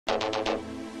Good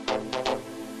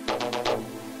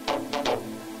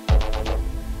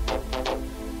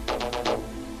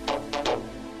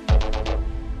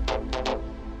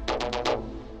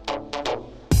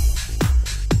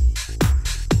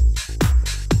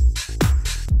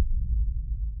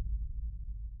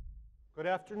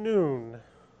afternoon.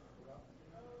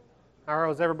 How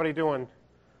is everybody doing?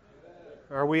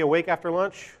 Are we awake after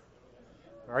lunch?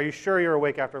 Are you sure you're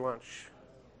awake after lunch?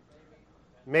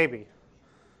 Maybe.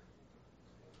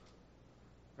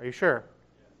 Are you sure?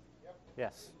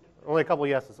 Yes. Only a couple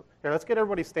yeses. Here, let's get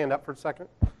everybody stand up for a second.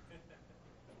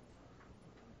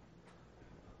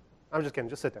 I'm just kidding.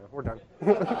 Just sit down. We're done.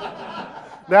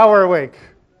 Now we're awake.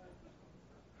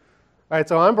 All right,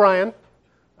 so I'm Brian.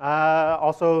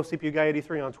 Also CPU Guy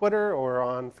 83 on Twitter or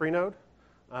on Freenode.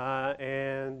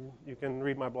 And you can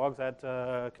read my blogs at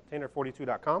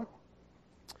container42.com.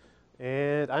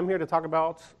 And I'm here to talk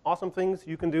about awesome things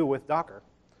you can do with Docker.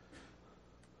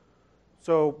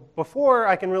 So before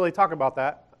I can really talk about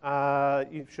that,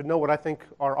 you should know what I think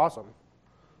are awesome.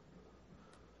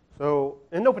 So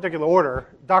in no particular order,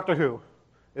 Doctor Who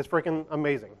is freaking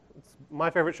amazing. It's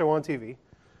my favorite show on TV.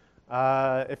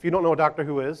 If you don't know what Doctor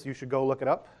Who is, you should go look it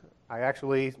up. I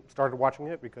actually started watching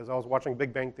it because I was watching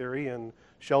Big Bang Theory and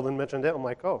Sheldon mentioned it. I'm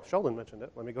like, oh, Sheldon mentioned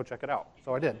it. Let me go check it out.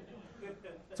 So I did.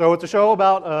 So it's a show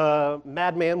about a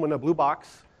madman with a blue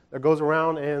box that goes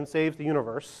around and saves the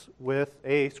universe with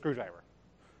a screwdriver,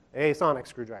 a sonic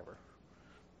screwdriver.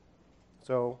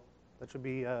 So that should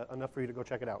be enough for you to go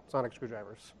check it out, sonic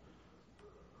screwdrivers.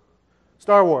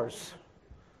 Star Wars.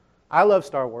 I love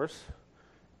Star Wars.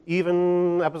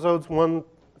 Even episodes 1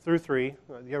 through 3,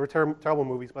 they were terrible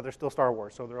movies, but they're still Star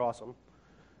Wars, so they're awesome.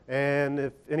 And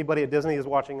if anybody at Disney is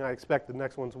watching, I expect the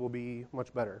next ones will be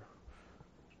much better.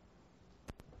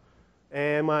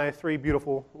 And my 3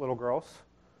 beautiful little girls.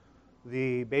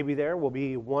 The baby there will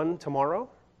be 1 tomorrow,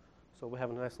 so we'll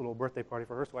have a nice little birthday party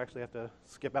for her, so I actually have to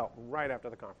skip out right after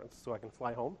the conference so I can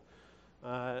fly home.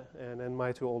 And then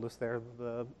my 2 oldest there,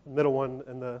 the middle one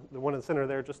and the one in the center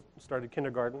there just started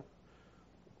kindergarten.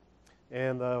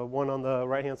 And the one on the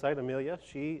right-hand side, Amelia,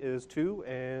 she is 2,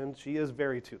 and she is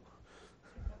very 2.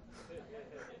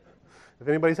 If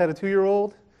anybody's had a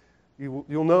 2-year-old,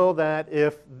 you'll know that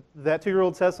if that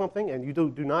 2-year-old says something and you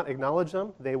do not acknowledge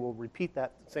them, they will repeat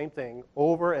that same thing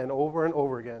over and over and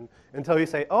over again until you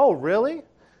say, oh, really?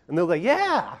 And they'll say,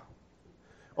 yeah.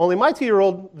 Only my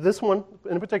 2-year-old, this one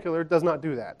in particular, does not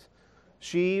do that.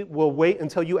 She will wait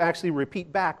until you actually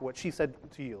repeat back what she said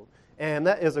to you. And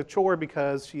that is a chore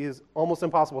because she is almost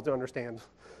impossible to understand.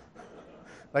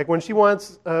 Like when she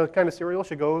wants a kind of cereal,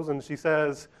 she goes and she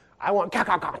says, I want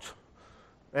Captain Crunch.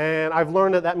 And I've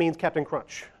learned that that means Captain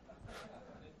Crunch.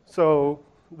 So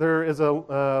there is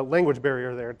a language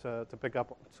barrier there to pick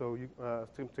up so you,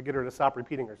 to get her to stop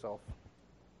repeating herself.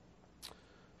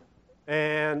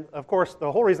 And of course,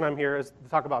 the whole reason I'm here is to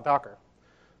talk about Docker.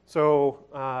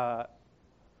 So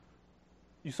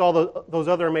you saw those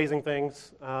other amazing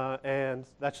things, and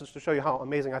that's just to show you how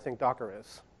amazing I think Docker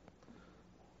is.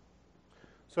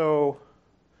 So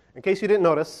in case you didn't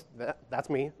notice,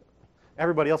 that's me.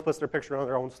 Everybody else puts their picture on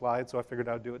their own slide, so I figured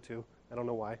I would do it too. I don't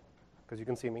know why, because you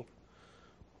can see me.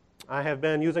 I have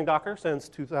been using Docker since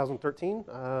 2013,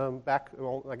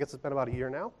 well, I guess it's been about a year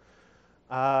now.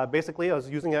 Basically, I was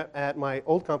using it at my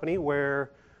old company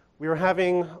where we were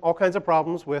having all kinds of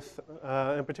problems with,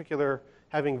 in particular,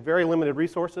 having very limited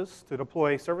resources to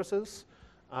deploy services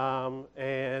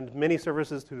and many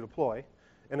services to deploy.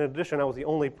 And in addition, I was the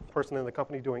only person in the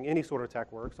company doing any sort of tech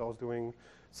work. So I was doing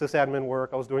sysadmin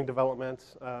work, I was doing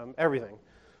development, everything.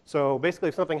 So basically,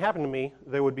 if something happened to me,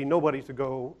 there would be nobody to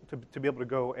be able to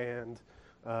go and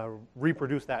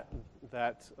reproduce that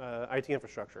IT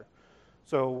infrastructure.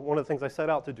 So one of the things I set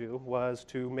out to do was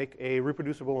to make a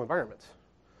reproducible environment.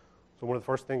 So one of the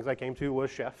first things I came to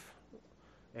was Chef.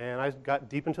 And I got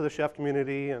deep into the Chef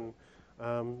community and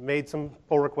made some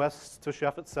pull requests to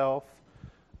Chef itself,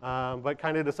 but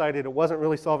kind of decided it wasn't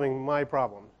really solving my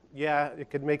problem. Yeah, it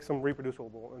could make some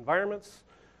reproducible environments,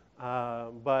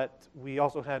 but we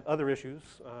also had other issues,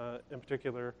 in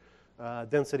particular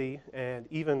density, and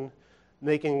even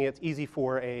making it easy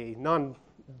for a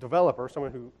non-developer,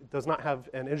 someone who does not have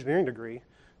an engineering degree,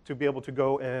 to be able to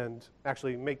go and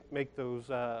actually make those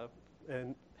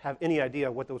and have any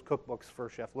idea what those cookbooks for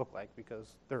Chef look like,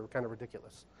 because they're kind of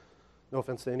ridiculous. No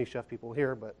offense to any Chef people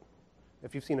here, but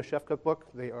if you've seen a Chef cookbook,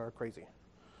 they are crazy.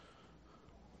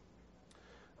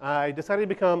 I decided to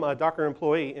become a Docker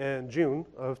employee in June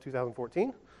of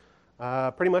 2014,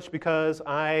 pretty much because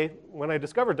when I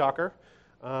discovered Docker,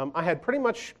 I had pretty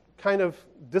much kind of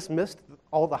dismissed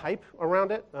all the hype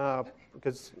around it.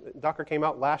 because Docker came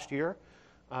out last year.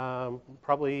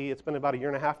 Probably it's been about a year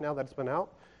and a half now that it's been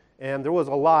out. And there was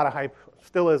a lot of hype,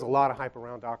 still is a lot of hype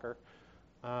around Docker.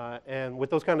 And with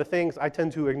those kind of things, I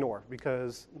tend to ignore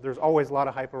because there's always a lot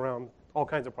of hype around all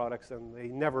kinds of products and they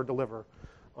never deliver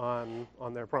on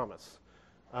their promise.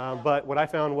 But what I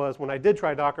found was when I did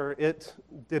try Docker, it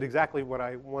did exactly what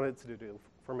I wanted it to do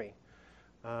for me.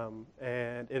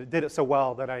 And it did it so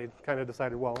well that I kind of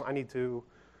decided, well, I need to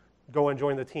go and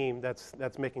join the team that's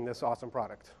making this awesome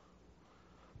product.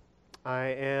 I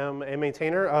am a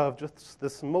maintainer of just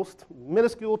this most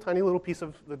minuscule, tiny little piece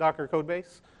of the Docker code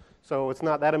base. So it's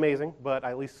not that amazing, but I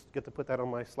at least get to put that on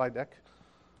my slide deck.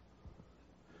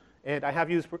 And I have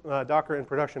used Docker in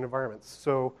production environments.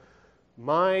 So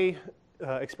my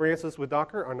experiences with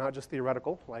Docker are not just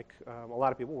theoretical, like a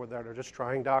lot of people that are just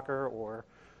trying Docker, or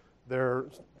they're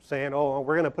saying, oh,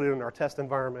 we're going to put it in our test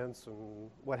environments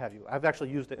and what have you. I've actually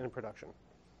used it in production.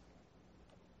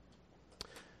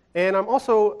 And I'm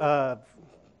also a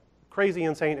crazy,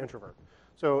 insane introvert.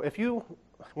 So if you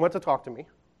want to talk to me,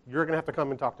 you're going to have to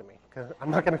come and talk to me.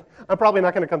 I'm probably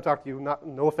not going to come talk to you.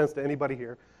 No offense to anybody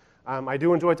here. I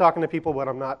do enjoy talking to people, but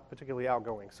I'm not particularly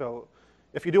outgoing. So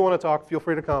if you do want to talk, feel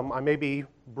free to come. I may be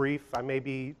brief. I may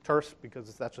be terse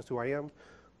because that's just who I am.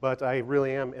 But I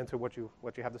really am into what you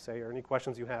have to say or any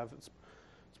questions you have,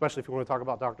 especially if you want to talk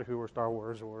about Doctor Who or Star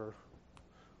Wars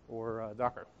or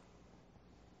Docker.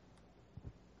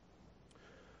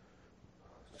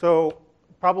 So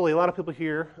probably a lot of people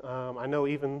here, I know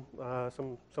even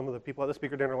some of the people at the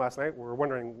speaker dinner last night were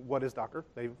wondering, what is Docker?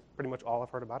 They pretty much all have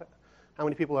heard about it. How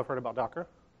many people have heard about Docker?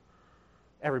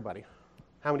 Everybody.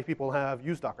 How many people have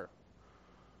used Docker?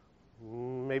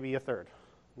 Maybe a third,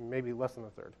 maybe less than a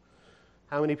third.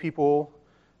 How many people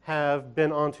have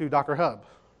been onto Docker Hub?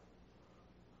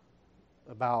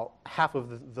 About half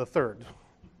of the third.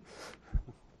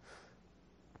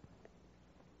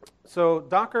 So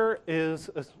Docker is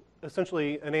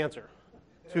essentially an answer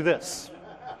to this.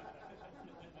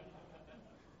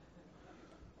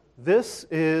 This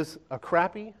is a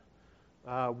crappy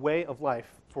way of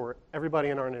life for everybody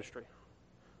in our industry,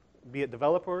 be it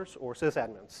developers or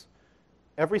sysadmins.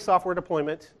 Every software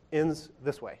deployment ends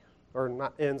this way, or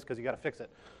not ends because you got to fix it,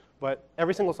 but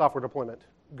every single software deployment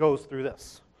goes through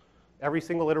this. Every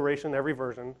single iteration, every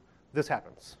version, this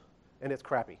happens, and it's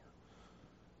crappy.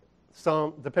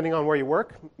 Some, depending on where you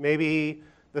work, maybe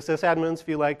the sysadmins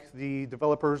feel like the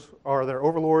developers are their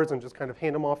overlords and just kind of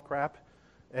hand them off crap,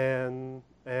 and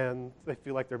they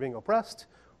feel like they're being oppressed.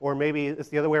 Or maybe it's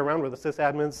the other way around, where the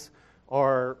sysadmins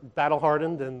are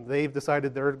battle-hardened and they've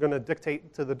decided they're going to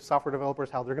dictate to the software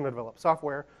developers how they're going to develop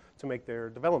software to make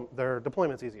their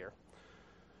deployments easier.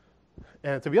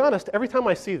 And to be honest, every time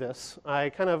I see this, I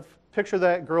kind of picture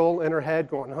that girl in her head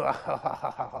going, ha, ha, ha,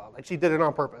 ha, ha, like she did it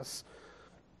on purpose.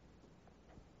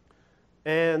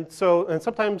 And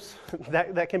sometimes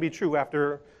that can be true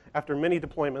after many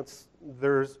deployments.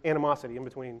 There's animosity in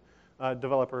between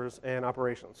developers and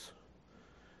operations.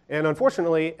 And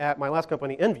unfortunately, at my last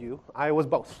company, InView, I was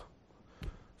both.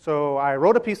 So I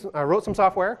wrote some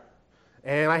software,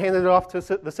 and I handed it off to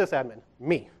the sysadmin,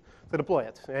 me, to deploy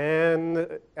it. And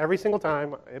every single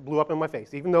time, it blew up in my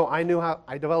face. Even though I knew how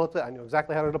I developed it, I knew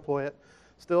exactly how to deploy it,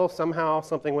 still somehow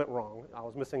something went wrong. I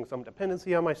was missing some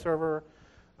dependency on my server,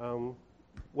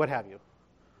 what have you.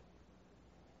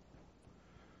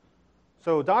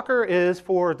 So Docker is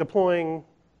for deploying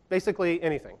basically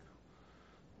anything.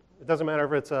 It doesn't matter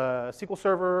if it's a SQL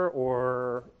Server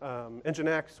or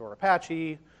Nginx or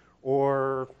Apache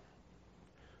or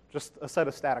just a set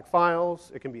of static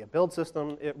files. It can be a build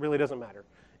system. It really doesn't matter.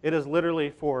 It is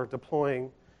literally for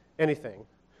deploying anything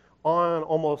on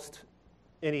almost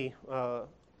any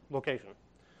location,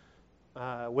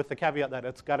 with the caveat that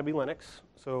it's got to be Linux.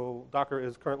 So Docker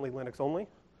is currently Linux only,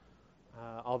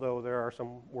 although there are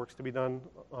some works to be done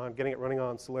on getting it running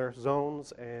on Solaris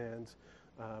zones and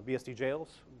BSD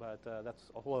jails, but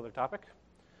that's a whole other topic.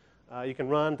 You can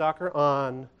run Docker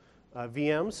on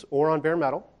VMs or on bare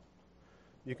metal.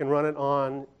 You can run it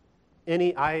on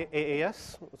any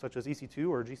IaaS, such as EC2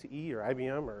 or GCE or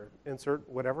IBM or Insert,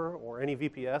 whatever, or any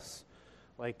VPS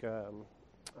like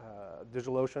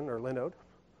DigitalOcean or Linode.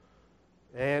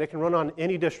 And it can run on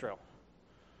any distro,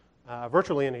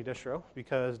 virtually any distro,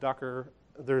 because Docker,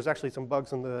 there's actually some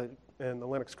bugs in the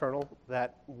Linux kernel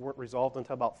that weren't resolved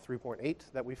until about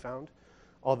 3.8 that we found,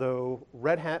 although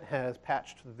Red Hat has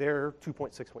patched their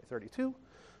 2.6.32,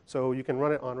 so you can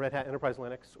run it on Red Hat Enterprise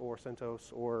Linux or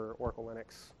CentOS or Oracle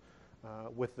Linux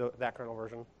with that kernel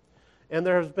version. And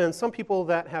there's been some people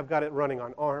that have got it running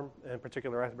on ARM, in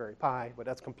particular Raspberry Pi, but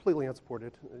that's completely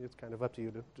unsupported. It's kind of up to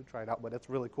you to try it out, but it's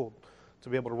really cool to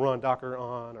be able to run Docker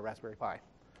on a Raspberry Pi.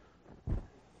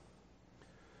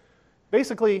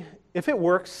 Basically, if it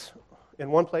works in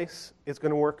one place, it's going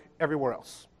to work everywhere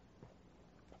else.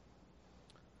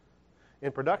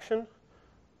 In production,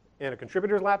 in a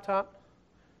contributor's laptop,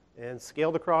 and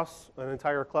scaled across an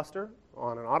entire cluster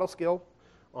on an auto scale,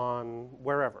 on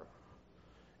wherever.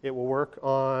 It will work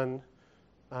on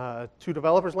 2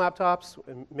 developers' laptops,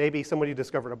 and maybe somebody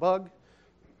discovered a bug,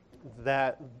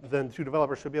 that then 2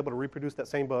 developers should be able to reproduce that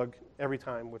same bug every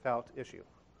time without issue.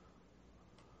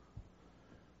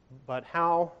 But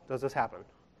how does this happen?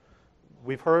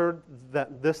 We've heard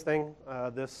that this thing,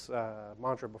 this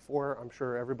mantra before. I'm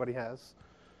sure everybody has.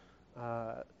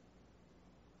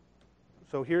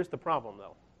 So here's the problem,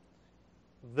 though.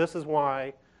 This is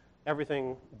why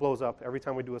everything blows up every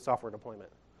time we do a software deployment.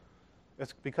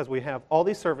 It's because we have all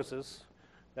these services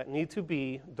that need to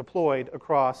be deployed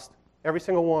across every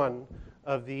single one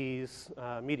of these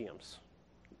mediums,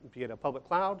 be it a public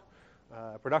cloud,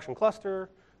 production cluster,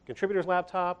 contributor's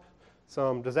laptop,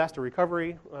 some disaster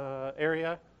recovery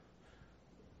area,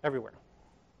 everywhere.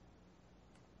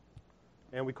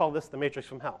 And we call this the matrix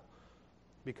from hell,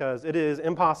 because it is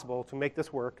impossible to make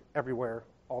this work everywhere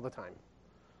all the time.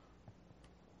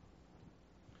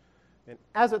 And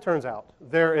as it turns out,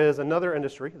 there is another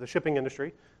industry, the shipping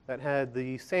industry, that had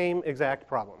the same exact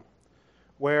problem,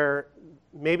 where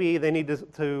maybe they need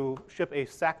to ship a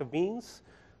sack of beans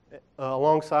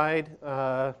alongside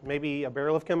maybe a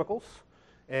barrel of chemicals,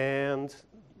 and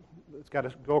it's got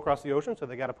to go across the ocean, so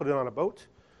they got to put it on a boat.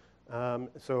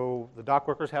 So the dock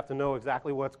workers have to know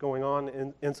exactly what's going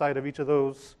on inside of each of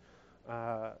those,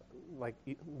 like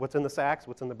what's in the sacks,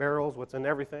 what's in the barrels, what's in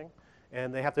everything.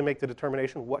 And they have to make the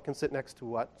determination what can sit next to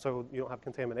what, so you don't have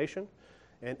contamination.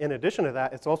 And in addition to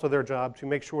that, it's also their job to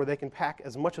make sure they can pack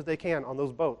as much as they can on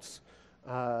those boats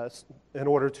in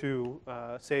order to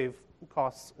save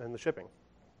costs in the shipping.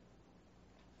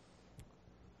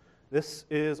 This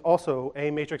is also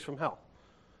a matrix from hell.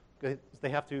 They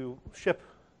have to ship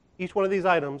each one of these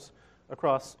items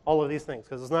across all of these things,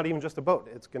 because it's not even just a boat.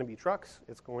 It's going to be trucks,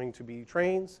 it's going to be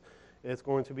trains, it's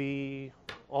going to be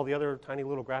all the other tiny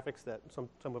little graphics that some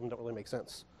of them don't really make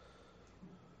sense.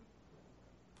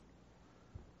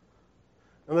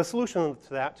 And the solution to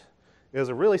that is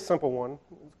a really simple one.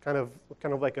 It's kind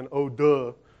of like an oh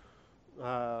duh.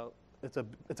 It's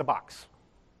a box.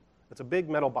 It's a big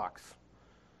metal box.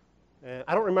 And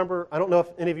I don't know if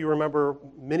any of you remember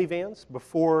minivans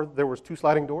before there was 2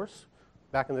 sliding doors.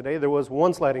 Back in the day, there was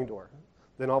 1 sliding door.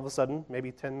 Then all of a sudden,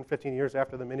 maybe 10, 15 years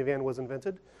after the minivan was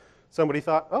invented, somebody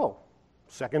thought, oh,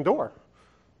 second door.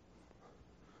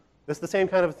 It's the same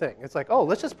kind of thing. It's like, oh,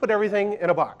 let's just put everything in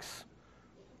a box.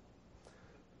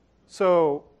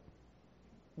 So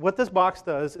what this box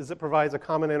does is it provides a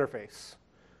common interface.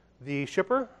 The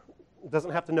shipper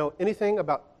doesn't have to know anything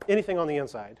about anything on the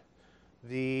inside.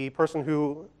 The person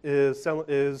who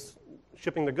is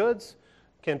shipping the goods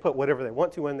can put whatever they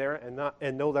want to in there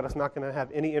and know that it's not going to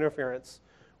have any interference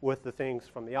with the things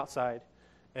from the outside.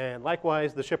 And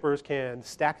likewise, the shippers can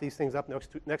stack these things up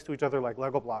next to each other like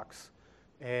Lego blocks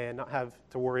and not have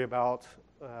to worry about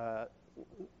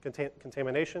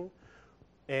contamination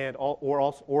and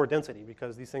or density,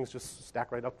 because these things just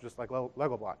stack right up just like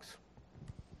Lego blocks.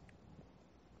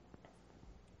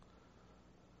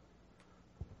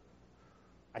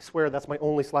 I swear that's my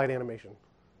only slide animation.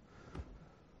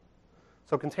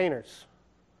 So containers.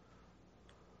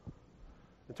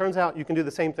 It turns out you can do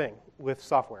the same thing with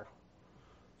software.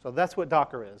 So that's what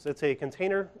Docker is. It's a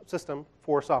container system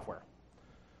for software.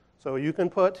 So you can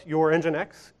put your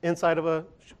Nginx inside of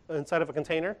a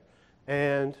container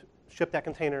and ship that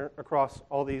container across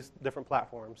all these different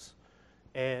platforms.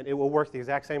 And it will work the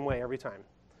exact same way every time,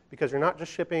 because you're not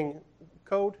just shipping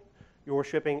code, you're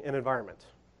shipping an environment.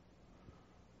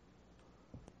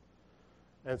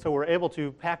 And so we're able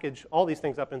to package all these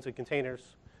things up into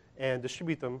containers and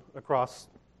distribute them across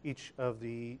each of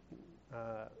the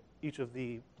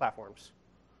platforms.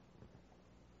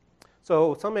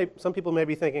 So some people may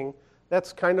be thinking,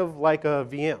 that's kind of like a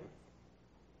VM.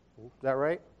 Is that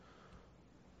right?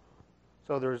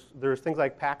 So there's things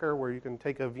like Packer, where you can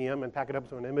take a VM and pack it up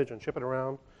to an image and ship it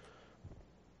around.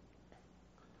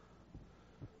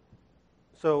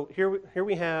 So here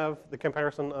we have the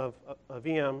comparison of a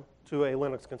VM to a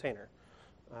Linux container,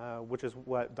 which is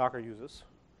what Docker uses.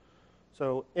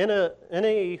 So in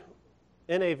a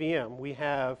VM, we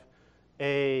have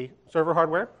a server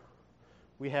hardware.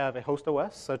 We have a host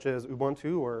OS, such as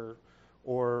Ubuntu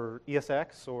or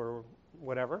ESX or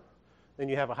whatever. Then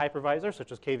you have a hypervisor,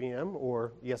 such as KVM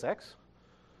or ESX.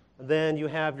 And then you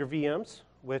have your VMs,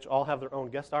 which all have their own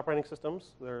guest operating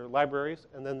systems, their libraries,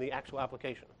 and then the actual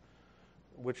application,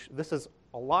 which this is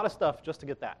a lot of stuff just to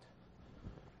get that.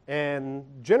 And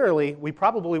generally, we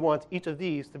probably want each of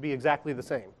these to be exactly the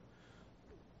same.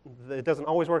 It doesn't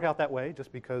always work out that way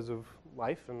just because of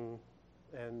life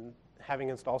and having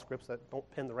install scripts that don't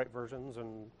pin the right versions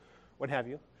and what have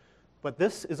you. But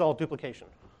this is all duplication.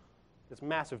 It's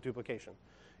massive duplication.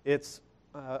 It's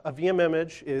a VM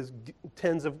image is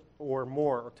tens or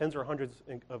hundreds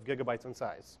of gigabytes in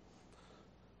size.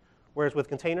 Whereas with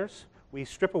containers, we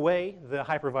strip away the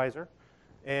hypervisor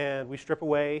and we strip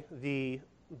away the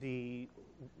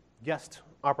guest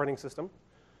operating system,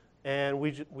 and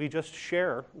we just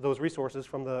share those resources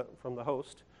from the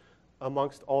host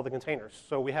amongst all the containers.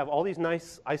 So we have all these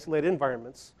nice isolated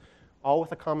environments, all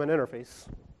with a common interface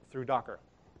through Docker.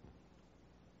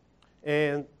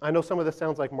 And I know some of this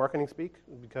sounds like marketing speak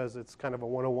because it's kind of a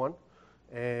 101,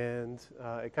 and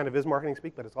it kind of is marketing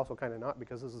speak, but it's also kind of not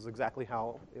because this is exactly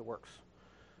how it works.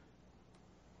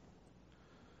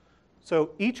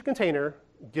 So each container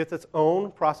gets its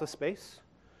own process space,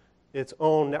 its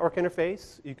own network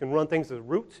interface. You can run things as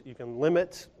root. You can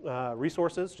limit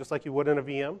resources just like you would in a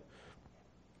VM.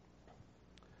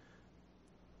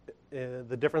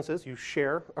 The difference is you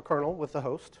share a kernel with the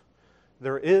host.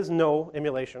 There is no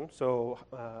emulation, so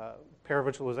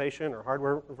para-virtualization or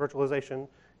hardware virtualization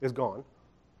is gone.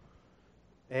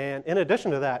 And in addition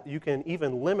to that, you can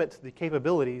even limit the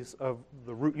capabilities of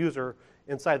the root user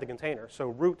inside the container. So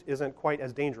root isn't quite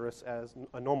as dangerous as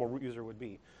a normal root user would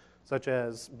be, such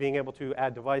as being able to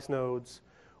add device nodes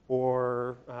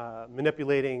or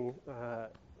manipulating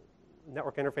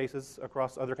network interfaces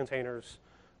across other containers,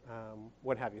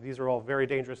 what have you. These are all very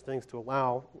dangerous things to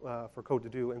allow for code to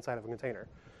do inside of a container.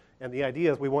 And the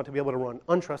idea is we want to be able to run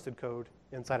untrusted code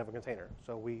inside of a container.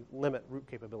 So we limit root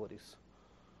capabilities.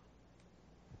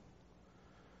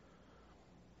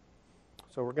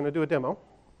 So we're going to do a demo.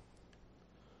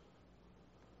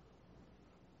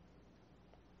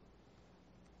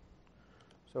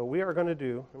 So we are going to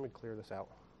do, let me clear this out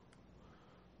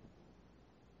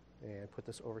and put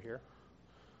this over here.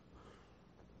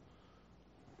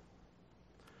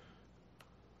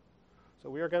 So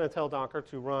we are going to tell Docker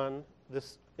to run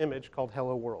this image called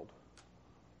Hello World.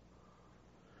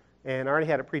 And I already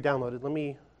had it pre-downloaded. Let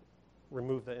me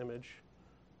remove the image,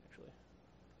 actually.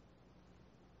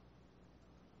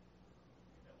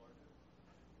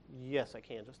 Yes, I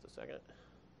can. Just a second.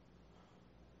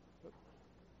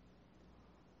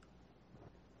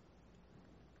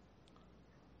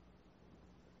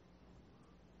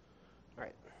 All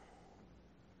right.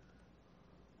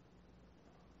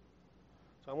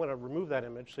 So I'm going to remove that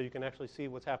image so you can actually see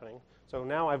what's happening. So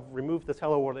now I've removed this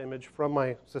Hello World image from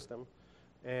my system,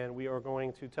 and we are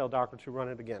going to tell Docker to run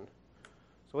it again.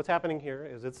 So what's happening here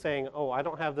is it's saying, oh, I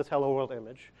don't have this Hello World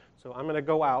image, so I'm going to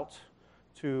go out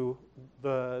to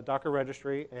the Docker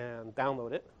registry and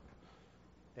download it.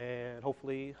 And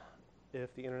hopefully,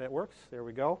 if the internet works, there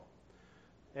we go.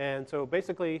 And so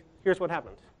basically, here's what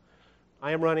happened.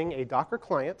 I am running a Docker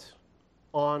client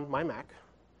on my Mac.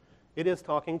 It is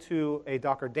talking to a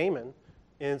Docker daemon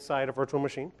inside a virtual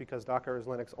machine because Docker is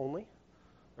Linux only,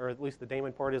 or at least the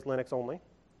daemon part is Linux only.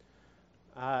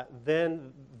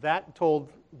 Then that told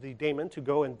the daemon to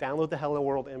go and download the Hello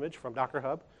World image from Docker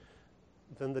Hub.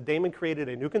 Then the daemon created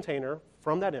a new container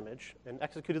from that image and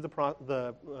executed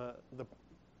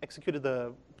executed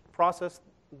the process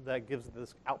that gives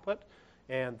this output.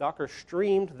 And Docker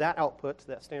streamed that output,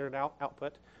 that standard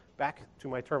output, back to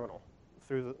my terminal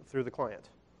through the client,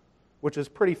 which is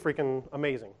pretty freaking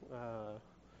amazing.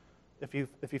 If you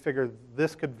figure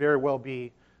this could very well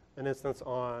be an instance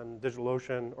on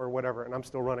DigitalOcean or whatever, and I'm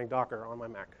still running Docker on my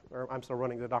Mac, or I'm still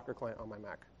running the Docker client on my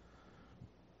Mac.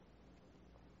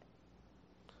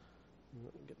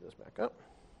 Let me get this back up.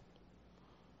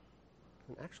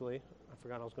 And actually, I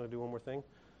forgot I was going to do one more thing.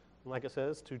 And like it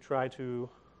says, to try to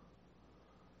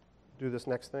do this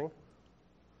next thing.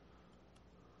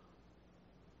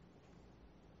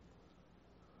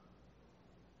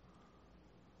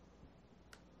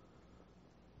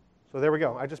 So there we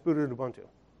go. I just booted Ubuntu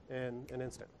in an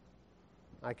instant.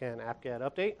 I can apt-get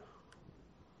update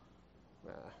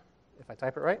if I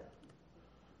type it right.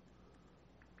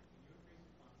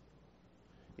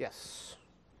 Yes.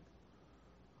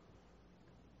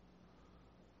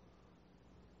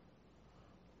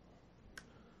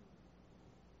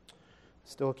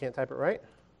 Still can't type it right.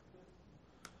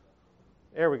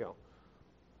 There we go.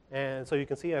 And so you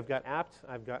can see I've got apt.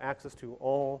 I've got access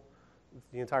to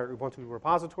the entire Ubuntu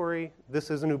repository.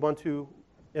 This is an Ubuntu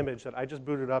image that I just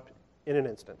booted up in an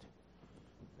instant.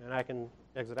 And I can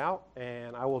exit out,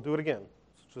 and I will do it again.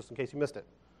 just in case you missed it.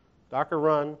 Docker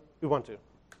run Ubuntu.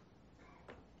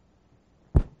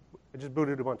 I just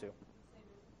booted Ubuntu.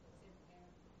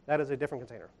 That is a different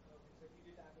container.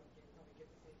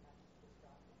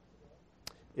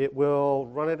 It will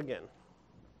run it again.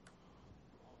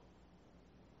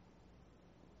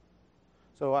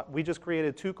 So we just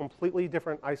created two completely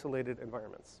different isolated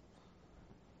environments.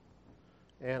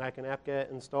 And I can apt-get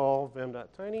install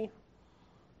vim.tiny.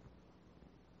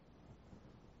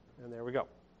 And there we go.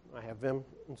 I have Vim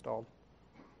installed.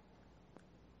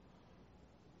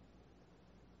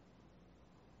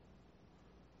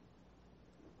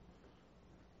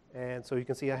 And so you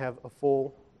can see I have a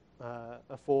full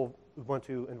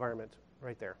Ubuntu environment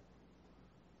right there.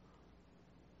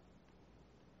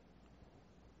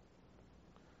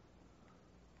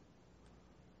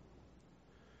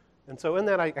 And so in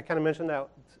that, I kind of mentioned that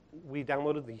we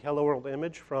downloaded the Hello World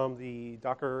image from the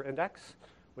Docker index,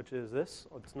 which is this.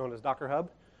 It's known as Docker Hub,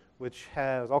 which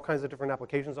has all kinds of different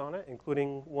applications on it,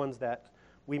 including ones that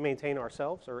we maintain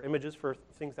ourselves, or images for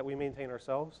things that we maintain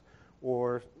ourselves,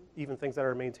 or even things that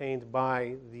are maintained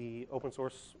by the open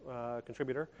source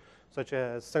contributor, such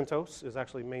as CentOS is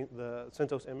actually the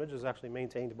CentOS image is actually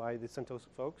maintained by the CentOS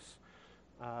folks.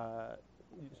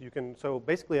 So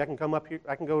basically I can come up here,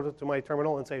 I can go to my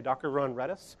terminal and say Docker run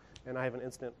Redis, and I have an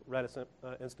instant Redis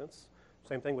instance.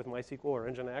 Same thing with MySQL or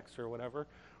Nginx or whatever.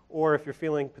 Or if you're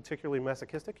feeling particularly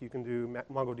masochistic, you can do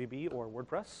MongoDB or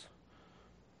WordPress.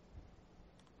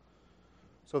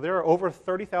 So there are over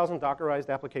 30,000 Dockerized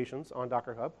applications on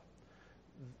Docker Hub.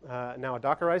 Now, a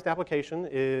Dockerized application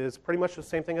is pretty much the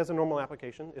same thing as a normal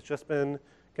application. It's just been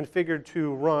configured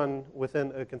to run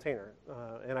within a container.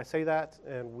 And I say that,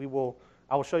 and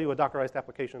I will show you a Dockerized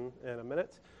application in a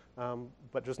minute.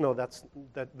 But just know that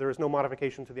there is no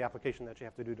modification to the application that you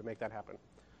have to do to make that happen.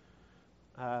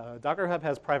 Docker Hub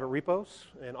has private repos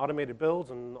and automated builds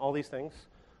and all these things.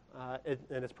 And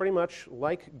it's pretty much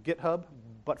like GitHub,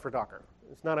 but for Docker.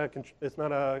 It's not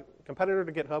a competitor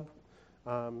to GitHub.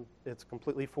 It's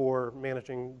completely for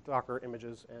managing Docker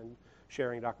images and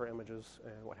sharing Docker images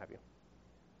and what have you.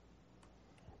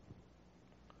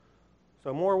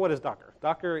 So more, what is Docker?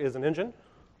 Docker is an engine,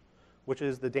 which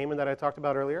is the daemon that I talked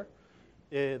about earlier.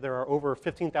 There are over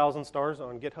 15,000 stars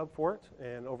on GitHub for it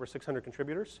and over 600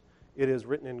 contributors. It is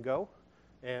written in Go,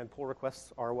 and pull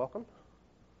requests are welcome.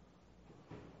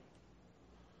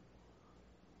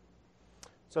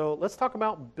 So let's talk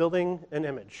about building an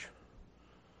image.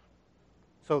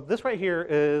 So this right here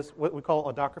is what we call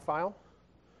a Docker file.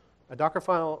 A Docker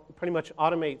file pretty much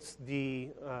automates the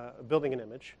building an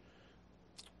image.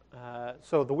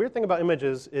 So the weird thing about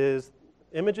images is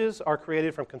images are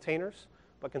created from containers,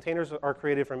 but containers are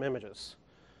created from images.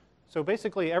 So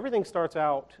basically, everything starts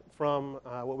out from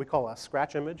what we call a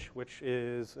scratch image, which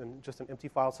is just an empty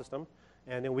file system.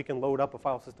 And then we can load up a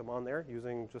file system on there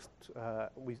using just,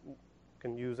 we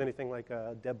can use anything like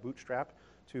a deb bootstrap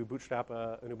to bootstrap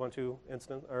an Ubuntu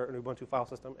instance or an Ubuntu file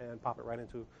system and pop it right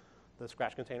into the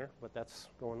scratch container. But that's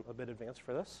going a bit advanced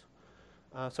for this.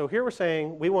 So here we're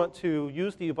saying we want to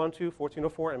use the Ubuntu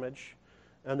 14.04 image,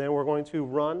 and then we're going to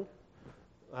run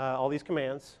all these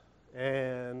commands.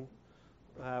 And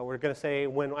we're going to say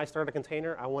when I start a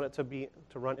container, I want it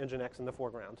to run Nginx in the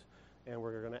foreground. And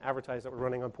we're going to advertise that we're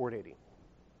running on port 80.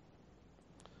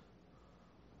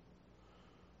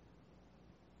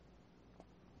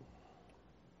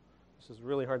 This is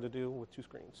really hard to do with two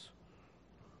screens.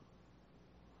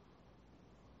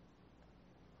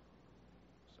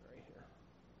 Sorry here.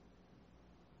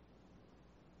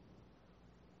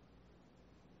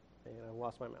 And I've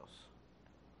lost my mouse.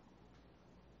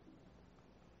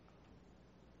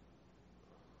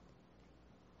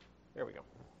 There we go.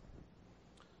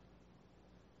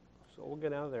 So we'll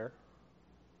get out of there.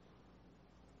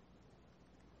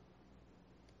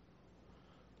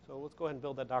 So let's go ahead and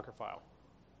build that Docker file.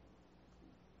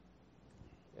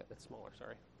 Yeah, it's smaller,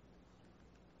 sorry.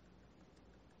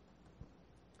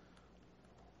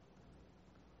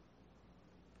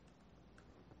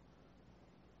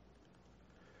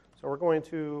 So we're going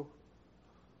to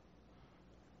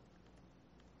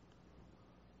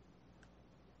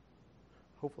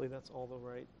hopefully that's all the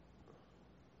right.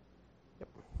 Yep.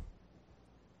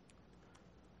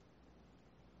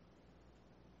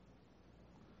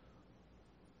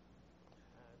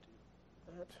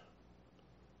 Do that.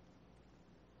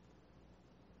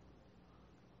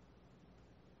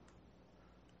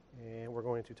 And we're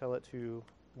going to tell it to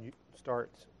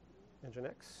start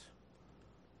Nginx.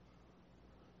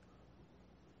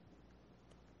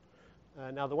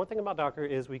 Now, the one thing about Docker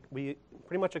is we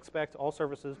pretty much expect all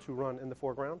services to run in the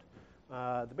foreground.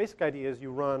 The basic idea is you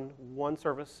run one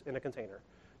service in a container.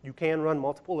 You can run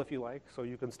multiple if you like, so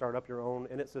you can start up your own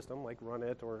init system, like run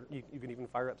it, or you can even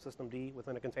fire up systemd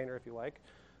within a container if you like.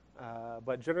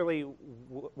 But generally,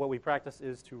 what we practice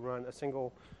is to run a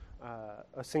single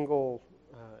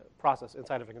process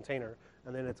inside of a container,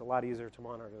 and then it's a lot easier to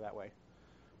monitor that way.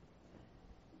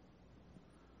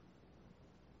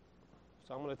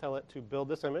 So I'm going to tell it to build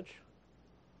this image.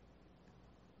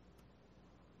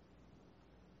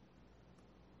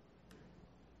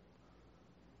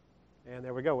 And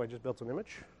there we go. I just built an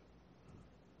image.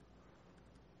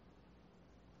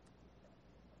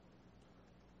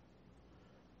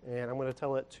 And I'm going to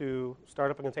tell it to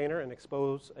start up a container and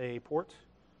expose a port.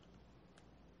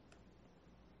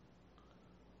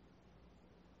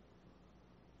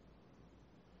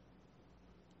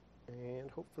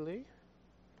 And hopefully,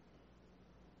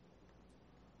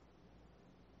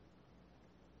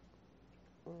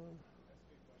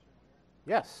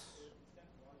 yes.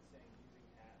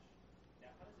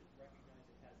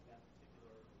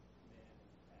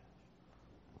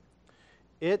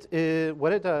 It is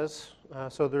what it does.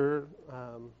 So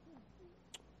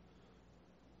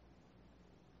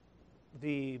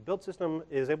the build system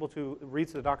is able to read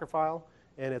the Docker file,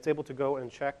 and it's able to go and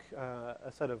check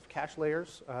a set of cache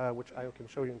layers, which I can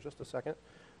show you in just a second.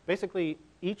 Basically,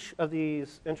 each of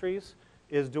these entries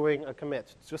is doing a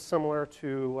commit. It's just similar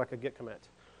to like a git commit.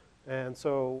 And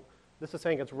so this is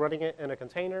saying it's running it in a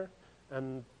container,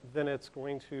 and then it's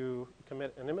going to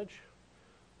commit an image.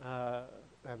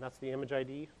 And that's the image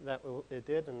ID that it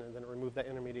did, and then it removed that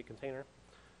intermediate container.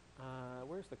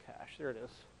 Where's the cache? There it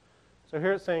is. So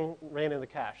here it's saying ran in the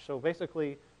cache. So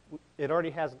basically, it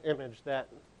already has an image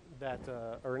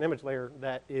or an image layer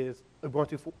that is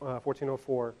Ubuntu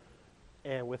 14.04,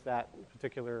 and with that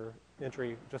particular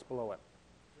entry just below it.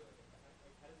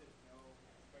 How does it know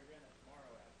if I ran that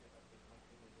tomorrow after it updates one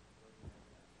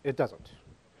thing? It doesn't.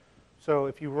 So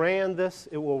if you ran this,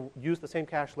 it will use the same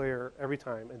cache layer every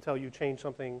time until you change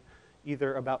something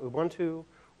either about Ubuntu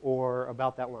or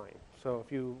about that line. So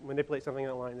if you manipulate something in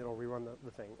that line, it'll rerun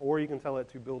the thing. Or you can tell it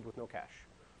to build with no cache.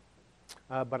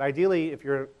 But ideally, if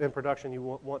you're in production, you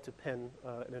want to pin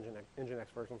an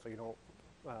Nginx version so you don't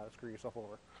screw yourself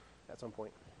over at some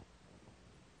point.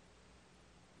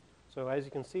 So as you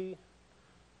can see,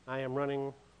 I am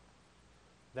running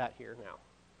that here now.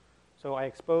 So I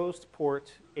exposed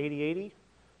port 8080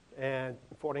 and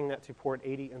forwarding that to port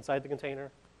 80 inside the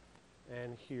container.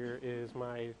 And here is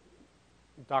my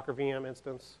Docker VM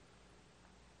instance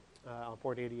on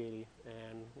port 8080,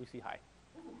 and we see hi.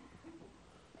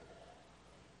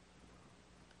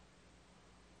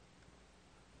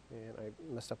 And I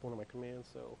messed up one of my commands,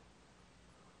 so.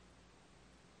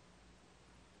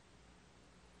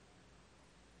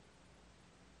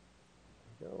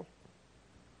 There we go.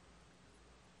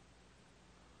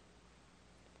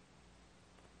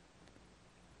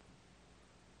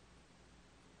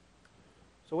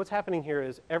 So what's happening here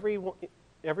is every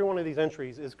one of these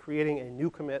entries is creating a new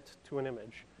commit to an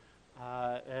image.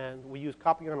 And we use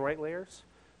copy on write layers.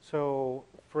 So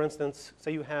for instance,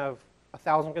 say you have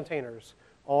 1,000 containers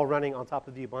all running on top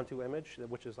of the Ubuntu image,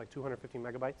 which is like 250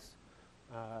 megabytes.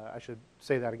 I should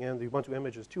say that again. The Ubuntu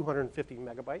image is 250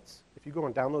 megabytes. If you go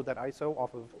and download that ISO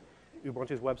off of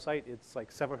Ubuntu's website, it's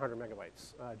like 700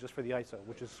 megabytes just for the ISO,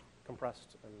 which is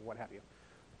compressed and what have you.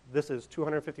 This is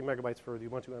 250 megabytes for the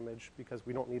Ubuntu image because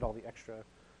we don't need all the extra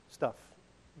stuff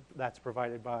that's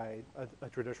provided by a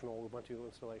traditional Ubuntu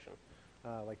installation,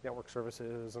 like network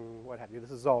services and what have you.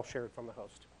 This is all shared from the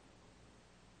host.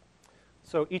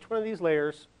 So each one of these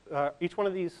layers, each one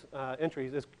of these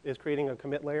entries is creating a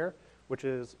commit layer, which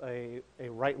is a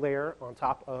write layer on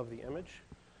top of the image.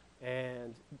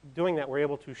 And doing that, we're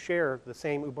able to share the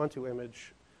same Ubuntu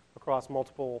image across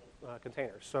multiple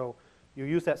containers. So you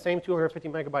use that same 250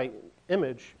 megabyte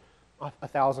image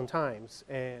 1,000 times,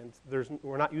 and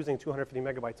we're not using 250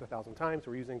 megabytes 1,000 times.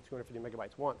 We're using 250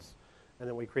 megabytes once, and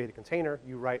then we create a container.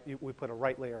 We put a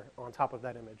write layer on top of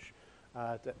that image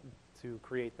to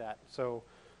create that. So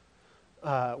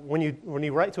when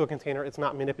you write to a container, it's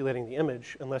not manipulating the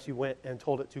image unless you went and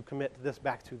told it to commit this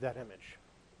back to that image.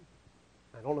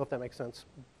 I don't know if that makes sense,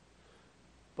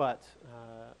 but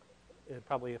it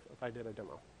probably if I did a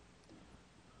demo.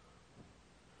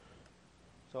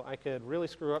 So I could really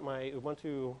screw up my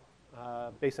Ubuntu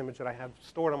base image that I have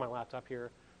stored on my laptop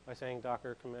here by saying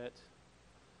docker commit.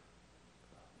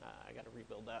 I got to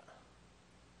rebuild that.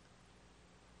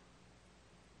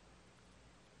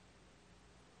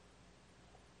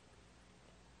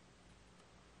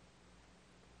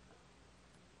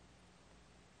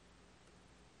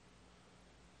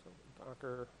 So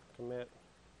docker commit.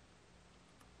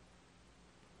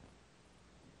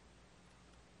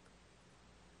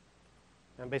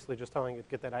 I'm basically just telling it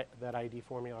to get that ID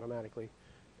for me automatically.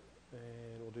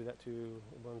 And we'll do that to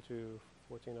Ubuntu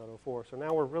 14.04. So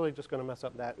now we're really just going to mess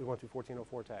up that Ubuntu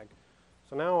 14.04 tag.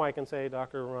 So now I can say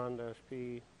docker run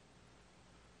 -p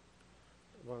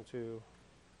Ubuntu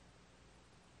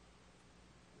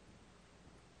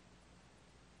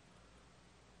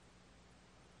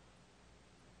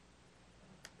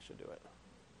should do it.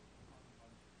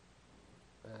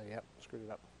 Yep, screwed it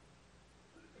up.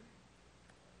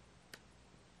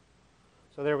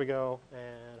 So there we go,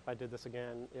 and if I did this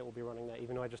again, it will be running that,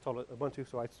 even though I just told it Ubuntu,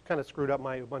 so I kind of screwed up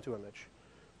my Ubuntu image.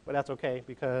 But that's okay,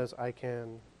 because I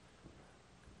can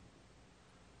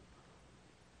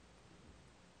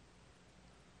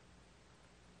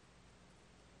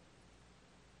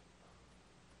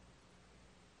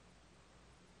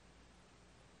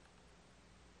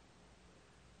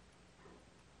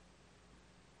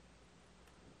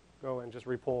go and just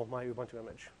repull my Ubuntu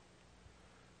image.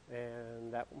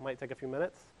 And that might take a few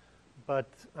minutes. But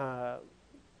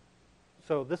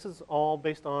so this is all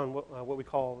based on what we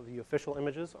call the official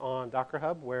images on Docker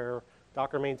Hub, where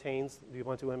Docker maintains the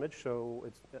Ubuntu image. So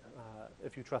it's,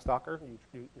 if you trust Docker,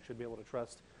 you should be able to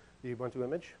trust the Ubuntu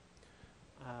image.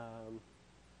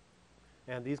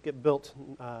 And these get built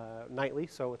nightly,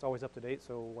 so it's always up to date.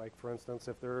 So like, for instance,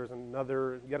 if there's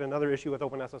yet another issue with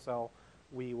OpenSSL,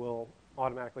 we will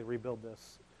automatically rebuild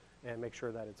this and make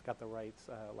sure that it's got the right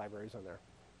libraries in there.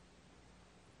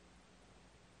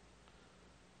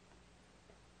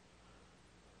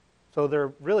 So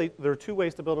there are two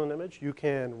ways to build an image. You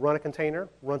can run a container,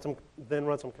 then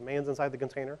run some commands inside the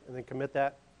container, and then commit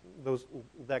that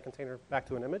container back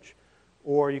to an image.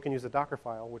 Or you can use a Docker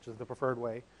file, which is the preferred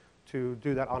way to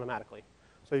do that automatically.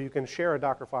 So you can share a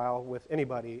Docker file with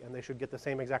anybody, and they should get the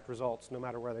same exact results no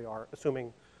matter where they are,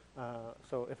 assuming,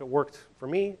 so if it worked for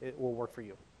me, it will work for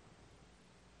you.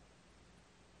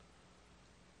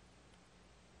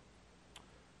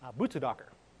 Boot to Docker.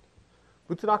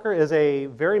 Boot to Docker is a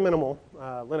very minimal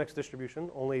Linux distribution,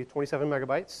 only 27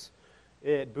 megabytes.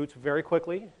 It boots very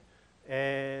quickly,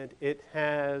 and it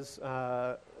has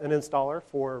an installer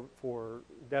for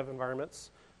dev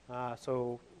environments.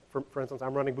 So, for instance,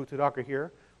 I'm running boot to Docker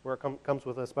here, where it comes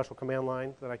with a special command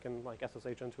line that I can like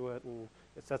SSH into it, and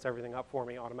it sets everything up for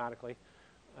me automatically.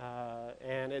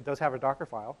 And it does have a Docker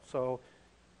file. So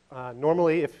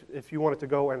normally, if you wanted to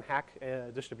go and hack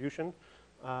a distribution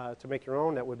to make your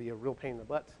own, that would be a real pain in the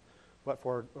butt. But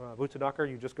for boot to Docker,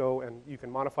 you just go and you can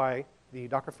modify the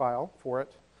Docker file for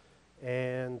it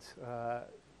and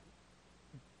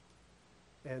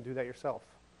do that yourself,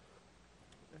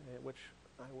 which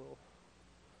I will.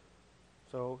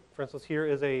 So for instance, here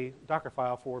is a Docker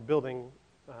file for building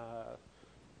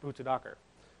boot to Docker.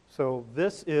 So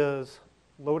this is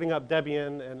loading up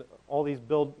Debian and all these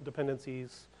build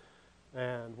dependencies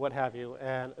and what have you.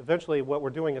 And eventually what we're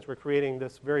doing is we're creating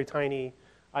this very tiny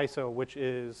ISO, which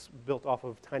is built off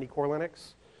of tiny core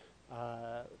Linux.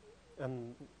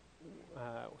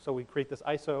 So we create this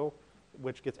ISO,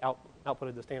 which gets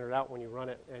outputted the standard out when you run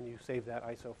it, and you save that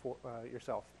ISO for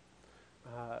yourself.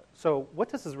 So what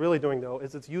this is really doing, though,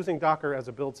 is it's using Docker as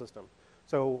a build system.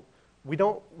 So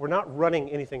we're not running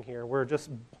anything here. We're just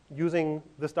using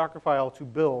this Docker file to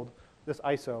build this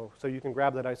ISO, so you can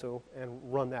grab that ISO and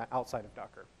run that outside of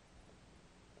Docker.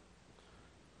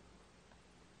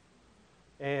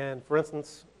 And for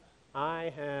instance,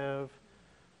 I have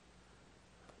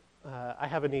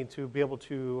a need to be able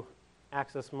to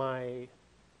access my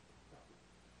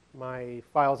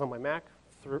files on my Mac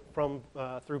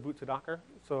through boot to Docker.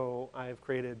 So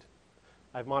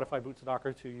I've modified boot to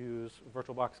Docker to use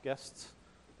VirtualBox guests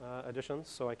additions,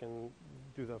 so I can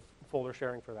do the folder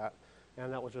sharing for that.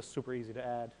 And that was just super easy to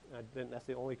add. That's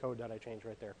the only code that I changed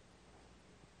right there.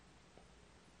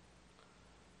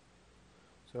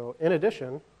 So in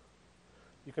addition,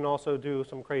 you can also do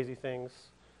some crazy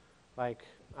things. Like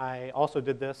I also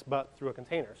did this, but through a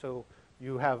container. So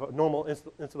you have a normal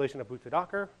installation of boot to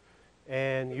Docker,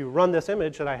 and you run this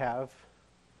image that I have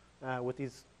with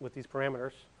these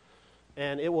parameters,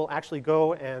 and it will actually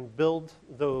go and build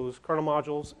those kernel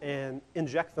modules and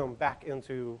inject them back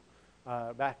into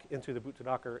the boot to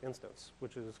Docker instance,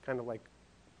 which is kind of like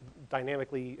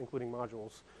dynamically including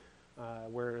modules,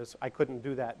 whereas I couldn't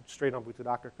do that straight on boot to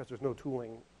Docker because there's no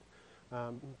tooling.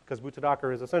 Because boot to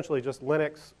Docker is essentially just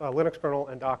Linux kernel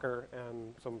and Docker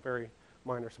and some very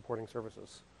minor supporting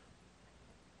services.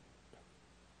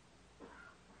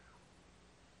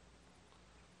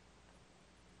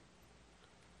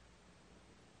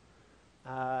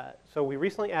 So we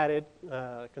recently added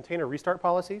container restart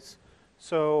policies.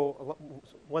 So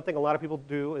one thing a lot of people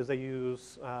do is they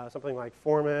use something like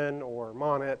Foreman or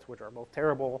Monet, which are both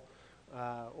terrible.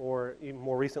 or even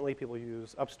more recently, people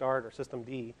use Upstart or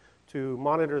systemd to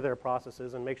monitor their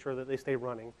processes and make sure that they stay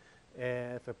running.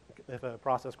 And if a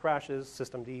process crashes,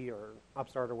 systemd or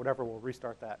Upstart or whatever will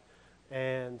restart that.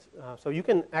 And so you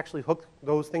can actually hook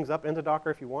those things up into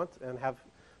Docker if you want and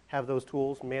have those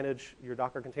tools manage your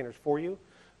Docker containers for you.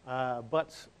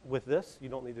 But with this, you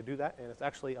don't need to do that, and it's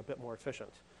actually a bit more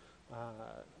efficient.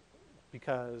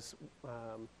 Because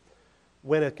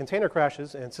when a container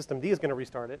crashes and systemd is going to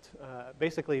restart it,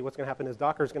 basically what's going to happen is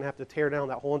Docker is going to have to tear down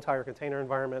that whole entire container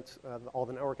environment, all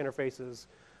the network interfaces,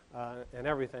 and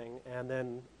everything. And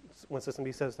then when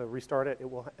systemd says to restart it,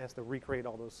 has to recreate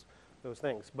all those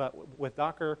things. But with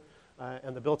Docker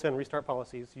and the built-in restart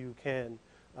policies, you can,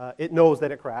 it knows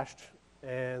that it crashed,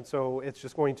 and so it's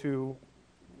just going to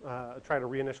try to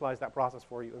reinitialize that process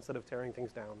for you instead of tearing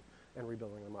things down and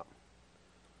rebuilding them up.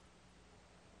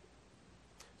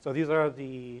 So these are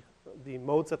the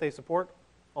modes that they support: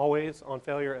 always, on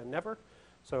failure, and never.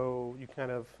 So you kind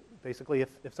of basically,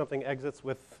 if something exits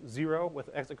with 0, with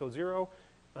exit code 0,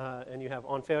 and you have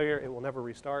on failure, it will never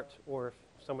restart. Or if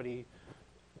somebody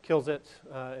kills it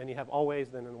and you have always,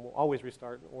 then it will always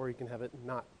restart, or you can have it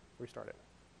not restart it.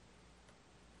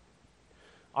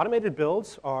 Automated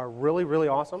builds are really, really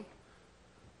awesome.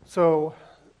 So,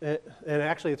 and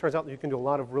actually it turns out that you can do a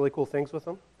lot of really cool things with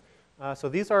them. So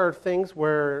these are things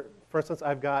where, for instance,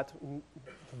 I've got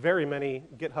very many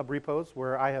GitHub repos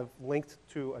where I have linked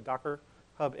to a Docker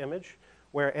Hub image,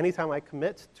 where anytime I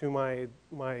commit to my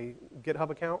GitHub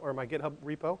account or my GitHub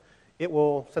repo, it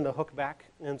will send a hook back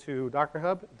into Docker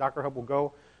Hub. Docker Hub will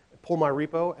go pull my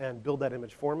repo and build that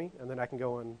image for me, and then I can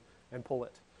go and pull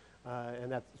it.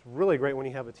 And that's really great when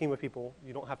you have a team of people.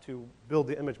 You don't have to build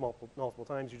the image multiple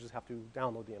times. You just have to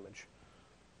download the image.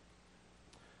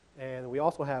 And we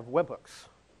also have webhooks.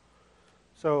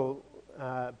 So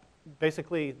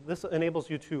basically, this enables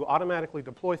you to automatically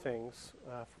deploy things,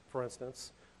 for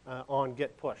instance, on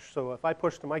git push. So if I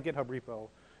push to my GitHub repo,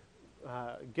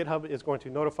 GitHub is going to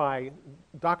notify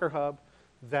Docker Hub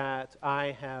that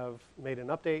I have made an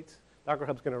update. Docker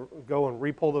Hub's going to go and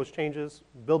repull those changes,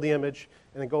 build the image,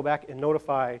 and then go back and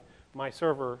notify my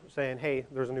server saying, hey,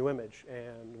 there's a new image,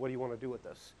 and what do you want to do with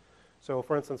this? So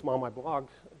for instance, on my blog,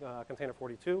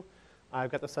 Container42,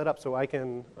 I've got this set up so I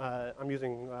can, I'm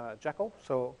using Jekyll,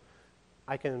 so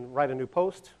I can write a new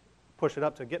post, push it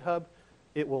up to GitHub,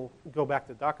 it will go back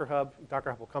to Docker Hub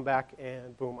will come back,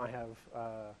 and boom, I have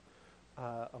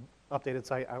an updated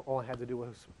site. All I had to do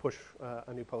was push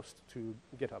a new post to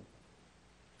GitHub.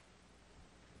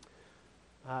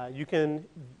 You can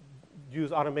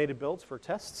use automated builds for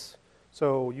tests.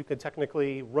 So you could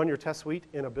technically run your test suite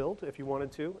in a build if you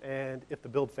wanted to, and if the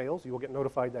build fails, you will get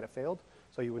notified that it failed,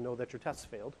 so you would know that your tests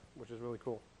failed, which is really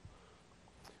cool.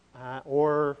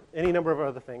 Or any number of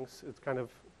other things. It's kind of,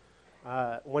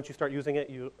 once you start using it,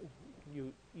 you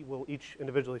will each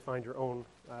individually find your own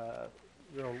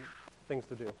things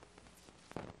to do.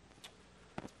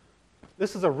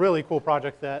 This is a really cool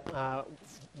project that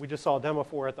we just saw a demo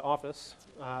for at the office.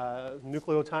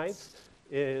 Nucleotides.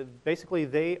 Basically,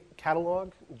 they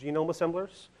catalog genome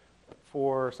assemblers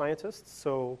for scientists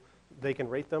so they can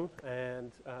rate them.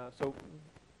 And so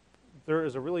there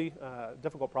is a really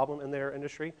difficult problem in their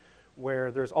industry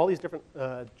where there's all these different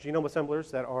genome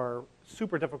assemblers that are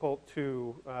super difficult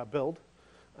to build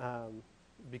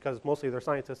because mostly they're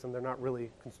scientists and they're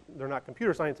not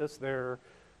computer scientists. They're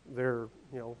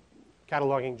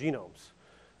cataloging genomes.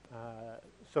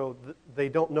 So they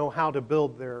don't know how to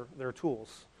build their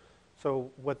tools.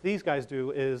 So what these guys do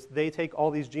is they take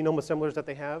all these genome assemblers that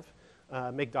they have,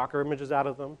 make Docker images out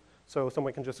of them, so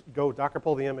someone can just go Docker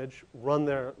pull the image, run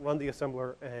the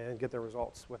assembler, and get their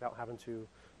results without having to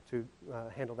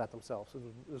handle that themselves. So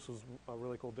this was a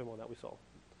really cool demo that we saw.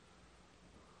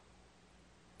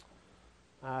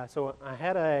 So I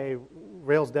had a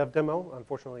Rails dev demo.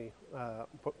 Unfortunately,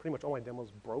 pretty much all my demos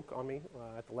broke on me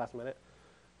at the last minute.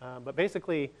 But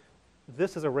basically,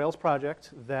 this is a Rails project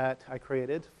that I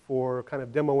created for kind of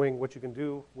demoing what you can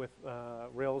do with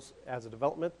Rails as a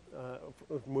development,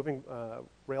 moving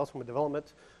Rails from a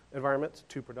development environment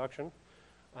to production.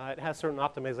 It has certain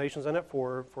optimizations in it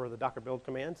for the Docker build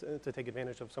commands to take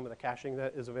advantage of some of the caching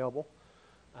that is available.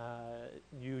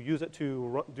 You use it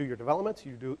to do your development,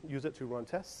 you use it to run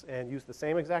tests, and use the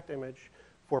same exact image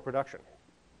for production.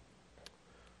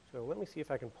 So let me see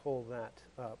if I can pull that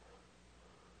up.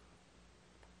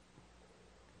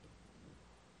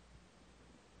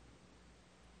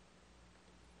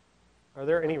 Are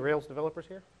there any Rails developers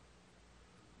here?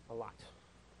 A lot.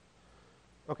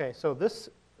 Okay, so this,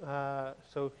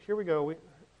 so here we go.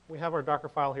 We have our Docker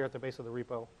file here at the base of the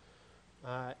repo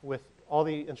with all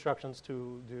the instructions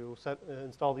to do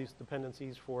install these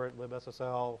dependencies for it,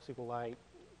 libssl, SQLite,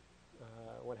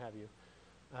 what have you,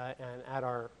 and add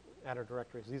our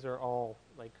directories. These are all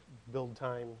like build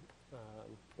time.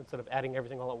 Instead of adding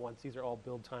everything all at once, these are all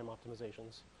build time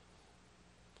optimizations.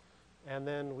 And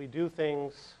then we do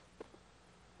things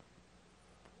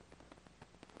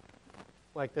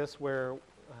like this where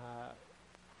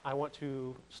I want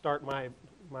to start my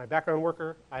background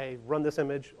worker. I run this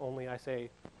image, only I say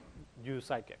use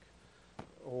Sidekick.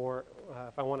 Or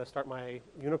if I want to start my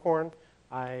unicorn,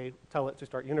 I tell it to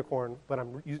start unicorn, but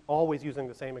I'm always using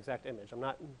the same exact image. I'm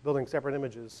not building separate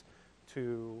images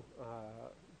to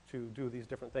do these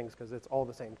different things because it's all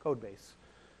the same code base.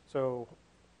 So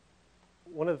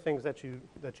one of the things that you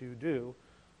do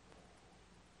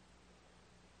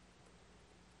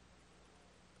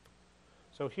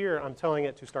so here I'm telling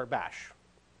it to start bash,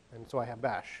 and so I have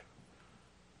bash.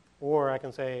 Or I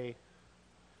can say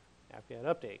apt-get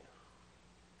update,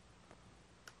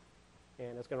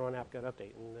 and it's going to run apt-get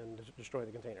update and then destroy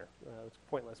the container. It's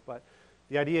pointless, but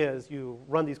the idea is you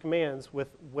run these commands with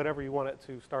whatever you want it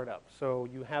to start up. So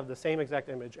you have the same exact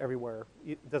image everywhere.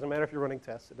 It doesn't matter if you're running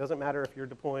tests. It doesn't matter if you're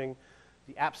deploying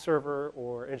the app server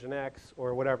or Nginx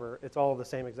or whatever. It's all the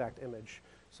same exact image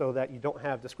so that you don't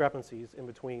have discrepancies in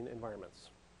between environments.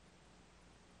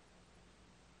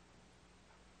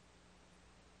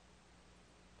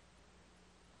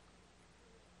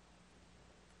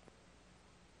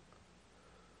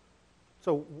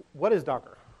 So what is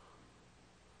Docker?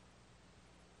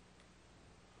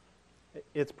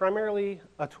 It's primarily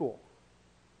a tool.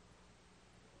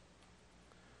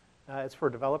 It's for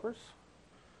developers.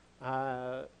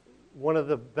 One of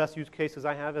the best use cases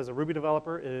I have as a Ruby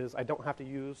developer is I don't have to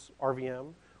use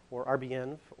RVM or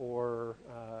RBenv or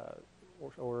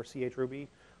chruby,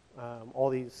 all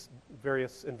these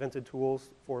various invented tools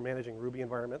for managing Ruby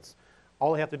environments.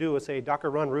 All I have to do is say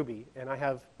Docker run Ruby, and I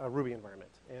have a Ruby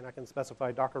environment. And I can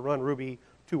specify Docker run Ruby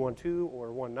 2.12 or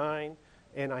 1.9,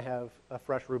 and I have a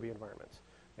fresh Ruby environment.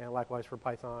 And likewise for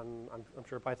Python, I'm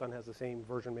sure Python has the same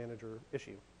version manager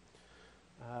issue.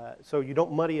 So you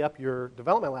don't muddy up your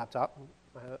development laptop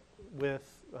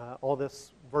with all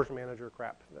this version manager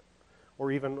crap,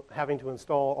 or even having to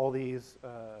install all these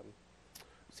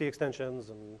C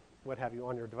extensions and what have you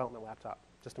on your development laptop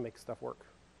just to make stuff work.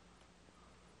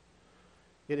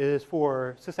 It is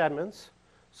for sysadmins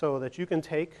so that you can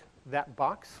take that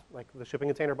box, like the shipping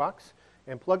container box,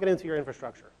 and plug it into your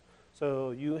infrastructure.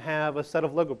 So you have a set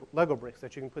of Lego bricks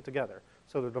that you can put together.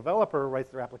 So the developer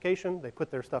writes their application, they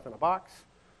put their stuff in a box,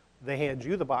 they hand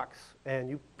you the box, and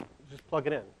you just plug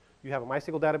it in. You have a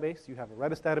MySQL database, you have a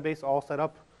Redis database all set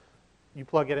up, you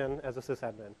plug it in as a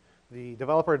sysadmin. The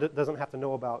developer doesn't have to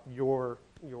know about your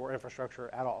infrastructure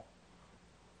at all.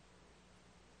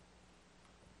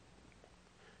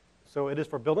 So it is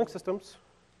for building systems,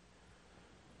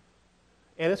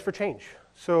 and it's for change.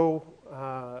 So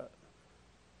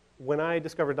when I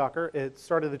discovered Docker, it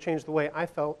started to change the way I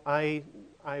felt I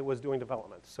was doing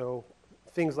development. So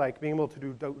things like being able to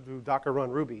do Docker run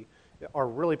Ruby are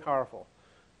really powerful.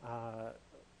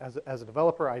 As a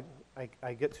developer,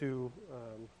 I get to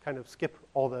kind of skip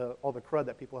all the crud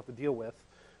that people have to deal with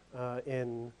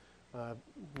in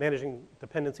managing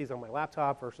dependencies on my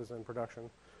laptop versus in production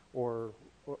or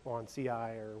on CI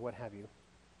or what have you.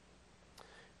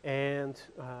 And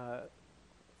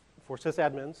for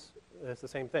sysadmins, it's the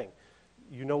same thing.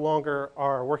 You no longer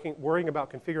are worrying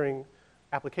about configuring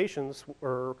applications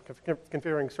or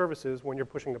configuring services when you're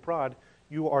pushing to prod.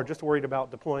 You are just worried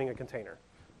about deploying a container.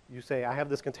 You say, I have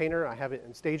this container, I have it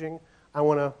in staging, I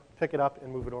want to pick it up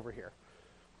and move it over here.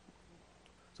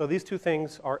 So these two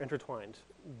things are intertwined.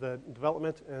 The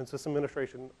development and system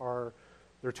administration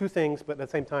they're two things, but at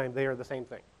the same time, they are the same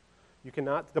thing. You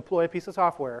cannot deploy a piece of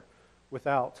software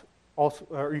without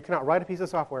or you cannot write a piece of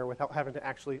software without having to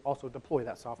actually also deploy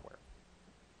that software.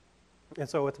 And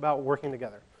so it's about working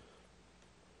together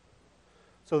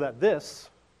so that this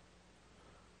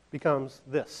becomes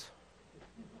this.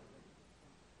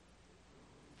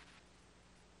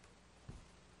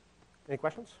 Any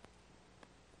questions?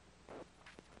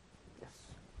 Yes.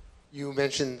 You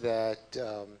mentioned that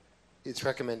it's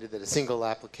recommended that a single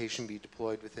application be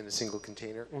deployed within a single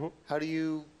container. Mm-hmm. How do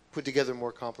you put together a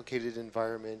more complicated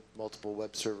environment, multiple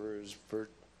web servers for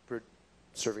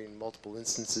serving multiple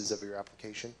instances of your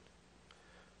application?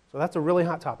 So that's a really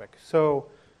hot topic. So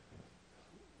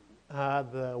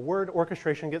the word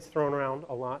orchestration gets thrown around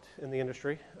a lot in the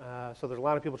industry. So there's a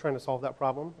lot of people trying to solve that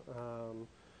problem.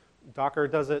 Docker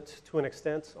does it to an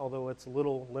extent, although it's a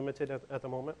little limited at the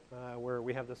moment, where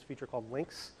we have this feature called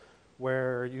links,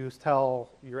 where you tell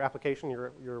your application,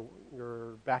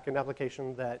 your backend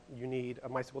application, that you need a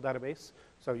MySQL database.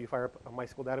 So you fire up a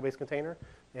MySQL database container,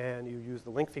 and you use the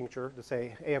link feature to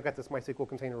say, hey, I've got this MySQL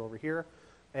container over here,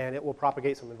 and it will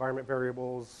propagate some environment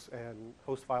variables and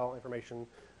host file information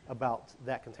about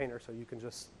that container. So you can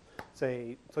just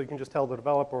say, so you can just tell the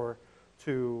developer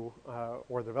to,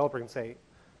 or the developer can say,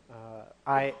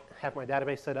 I have my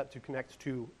database set up to connect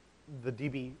to the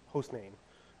DB host name,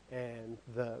 and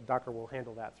the Docker will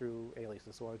handle that through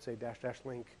aliases. So I would say --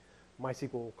 link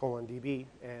MySQL:DB,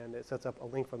 and it sets up a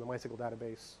link from the MySQL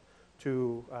database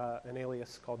to an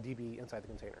alias called DB inside the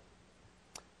container.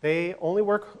 They only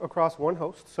work across one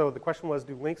host. So the question was,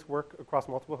 do links work across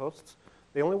multiple hosts?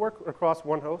 They only work across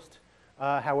one host.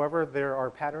 However, there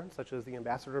are patterns, such as the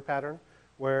ambassador pattern,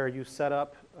 where you set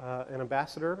up an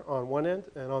ambassador on one end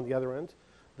and on the other end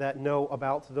that know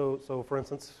about those. So for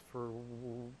instance, for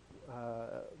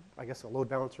I guess a load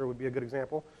balancer would be a good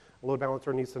example. A load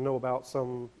balancer needs to know about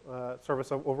some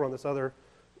service over on this other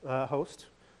host.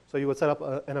 So you would set up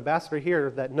an ambassador here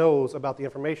that knows about the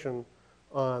information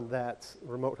on that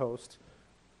remote host,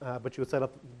 but you would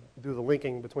do the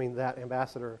linking between that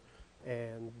ambassador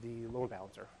and the load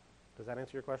balancer. Does that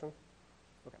answer your question?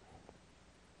 Okay.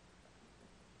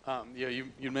 Yeah,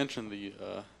 you mentioned the,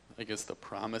 I guess the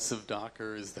promise of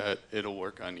Docker is that it'll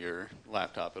work on your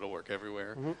laptop, it'll work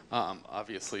everywhere.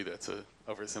 Obviously, that's a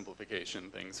oversimplification.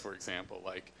 Things, for example,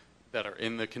 like that are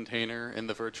in the container, in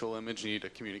the virtual image, need to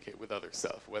communicate with other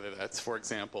stuff. Whether that's, for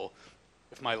example,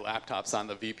 if my laptop's on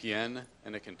the VPN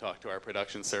and it can talk to our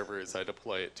production servers, I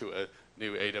deploy it to a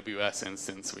new AWS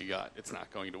instance we got, it's not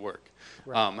going to work.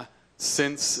 Right.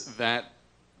 Since the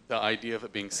idea of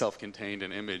it being self-contained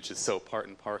and image is so part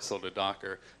and parcel to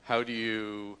Docker, how do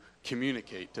you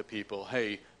communicate to people,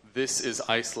 hey, this is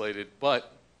isolated,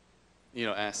 but, you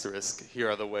know, asterisk, here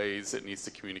are the ways it needs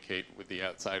to communicate with the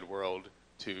outside world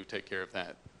to take care of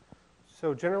that?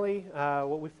 So generally,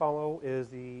 what we follow is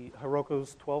the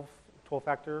Heroku's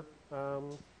 12-factor. I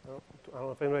don't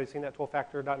know if anybody's seen that,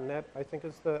 12factor.net, I think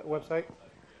is the website.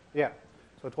 Yeah,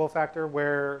 so 12-factor,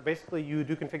 where basically you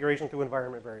do configuration through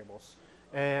environment variables.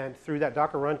 And through that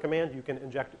Docker run command, you can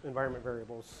inject environment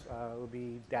variables. It would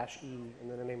be -e and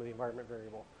then the name of the environment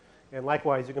variable. And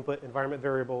likewise, you can put environment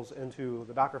variables into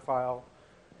the Docker file,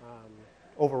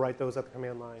 overwrite those at the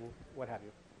command line, what have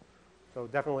you. So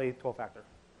definitely 12-factor.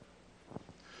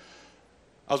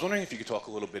 I was wondering if you could talk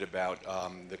a little bit about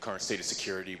the current state of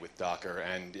security with Docker,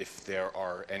 and if there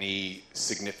are any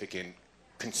significant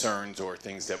concerns or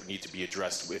things that need to be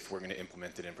addressed if we're going to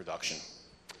implement it in production.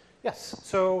 Yes.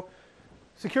 So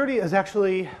security is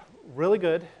actually really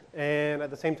good, and at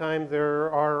the same time,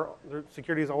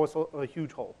 security is always a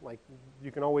huge hole. Like,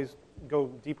 you can always go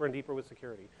deeper and deeper with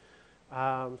security.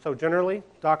 So generally,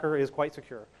 Docker is quite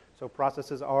secure. So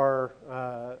processes are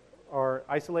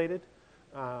isolated.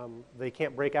 They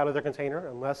can't break out of their container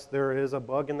unless there is a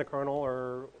bug in the kernel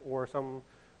or some.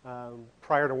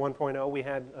 Prior to 1.0, we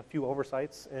had a few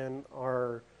oversights in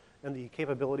the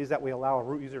capabilities that we allow a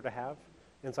root user to have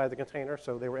inside the container,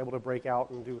 so they were able to break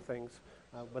out and do things.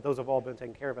 But those have all been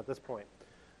taken care of at this point.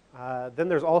 Then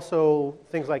there's also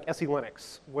things like SE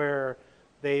Linux, where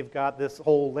they've got this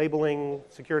whole labeling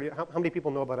security. How many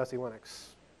people know about SE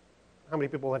Linux? How many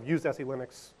people have used SE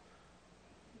Linux?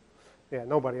 Yeah,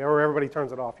 nobody, or everybody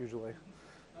turns it off usually.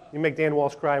 You make Dan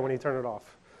Walsh cry when you turn it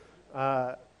off.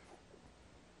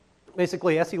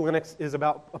 Basically, SE Linux is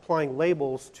about applying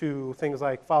labels to things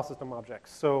like file system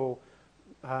objects. So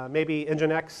maybe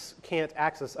Nginx can't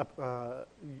access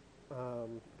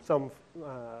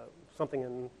something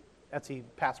in Etsy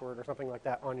password or something like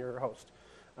that on your host.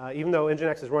 Even though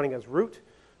Nginx is running as root,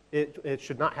 it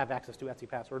should not have access to Etsy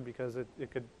password because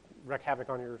it could wreak havoc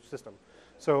on your system.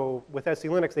 So with SE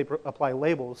Linux, they apply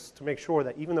labels to make sure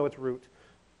that even though it's root,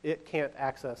 it can't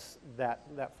access that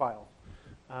file.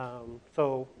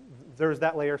 So there's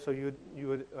that layer. So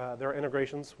there are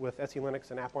integrations with SE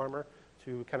Linux and AppArmor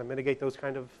to kind of mitigate those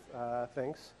kind of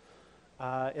things.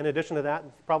 In addition to that,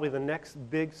 probably the next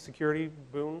big security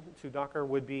boon to Docker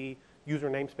would be user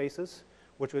namespaces,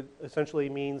 which would essentially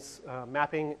means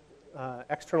mapping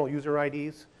external user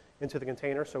IDs into the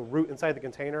container. So root inside the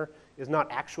container is not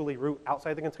actually root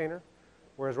outside the container,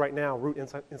 whereas right now root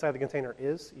inside the container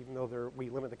is, even though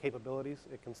we limit the capabilities,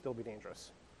 it can still be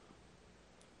dangerous.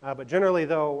 But generally,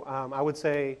 though, I would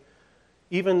say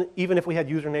even if we had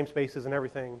user namespaces and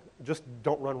everything, just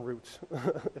don't run root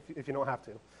if you don't have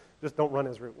to. Just don't run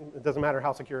as root. It doesn't matter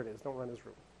how secure it is. Don't run as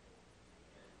root.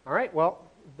 All right,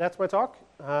 well, that's my talk.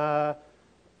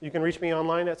 You can reach me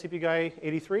online at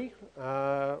CPGuy83,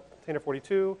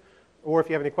 Container42. Or if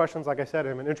you have any questions, like I said,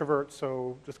 I'm an introvert,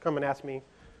 so just come and ask me.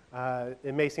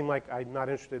 It may seem like I'm not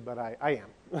interested, but I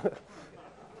am.